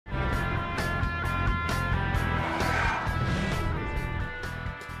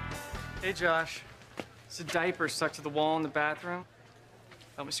Hey, Josh. There's a diaper stuck to the wall in the bathroom.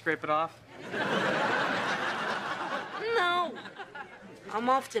 Help me scrape it off? No. I'm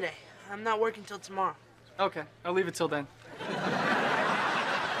off today. I'm not working till tomorrow. Okay, I'll leave it till then.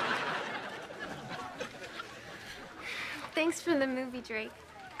 Thanks for the movie, Drake.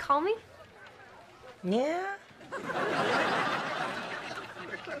 Call me? Yeah?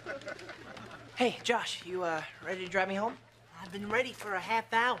 Hey, Josh, you ready to drive me home? I've been ready for a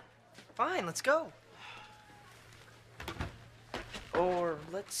half hour. Fine, let's go. Or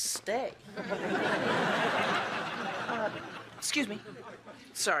let's stay. Excuse me.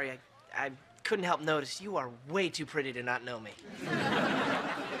 Sorry, I couldn't help notice you are way too pretty to not know me.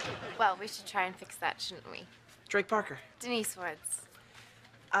 Well, we should try and fix that, shouldn't we? Drake Parker. Denise Woods.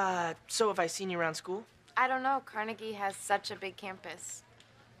 So have I seen you around school? I don't know. Carnegie has such a big campus.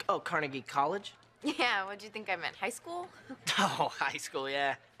 Oh, Carnegie College? Yeah, what'd you think I meant? High school? Oh, high school,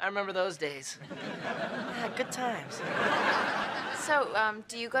 yeah. I remember those days. Yeah, good times. So,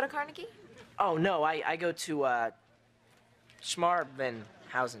 do you go to Carnegie? Oh, no, I go to,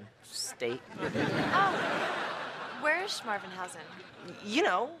 Schmarvenhausen State. Oh, where is Schmarvenhausen? You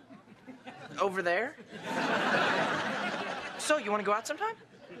know, over there. So, you want to go out sometime?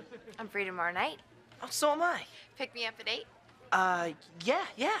 I'm free tomorrow night. Oh, so am I. Pick me up at 8? Yeah.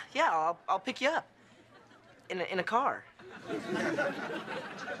 I'll pick you up. In a car.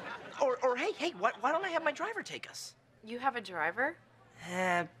 Or hey, why don't I have my driver take us? You have a driver?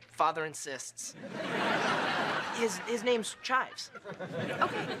 Father insists. His name's Chives.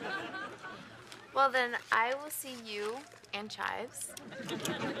 Okay. Well, then I will see you and Chives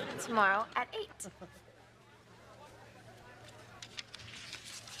tomorrow at 8.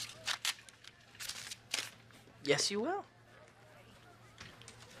 Yes, you will.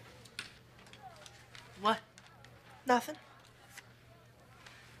 What? Nothing.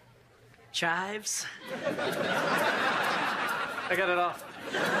 Chives? I got it off.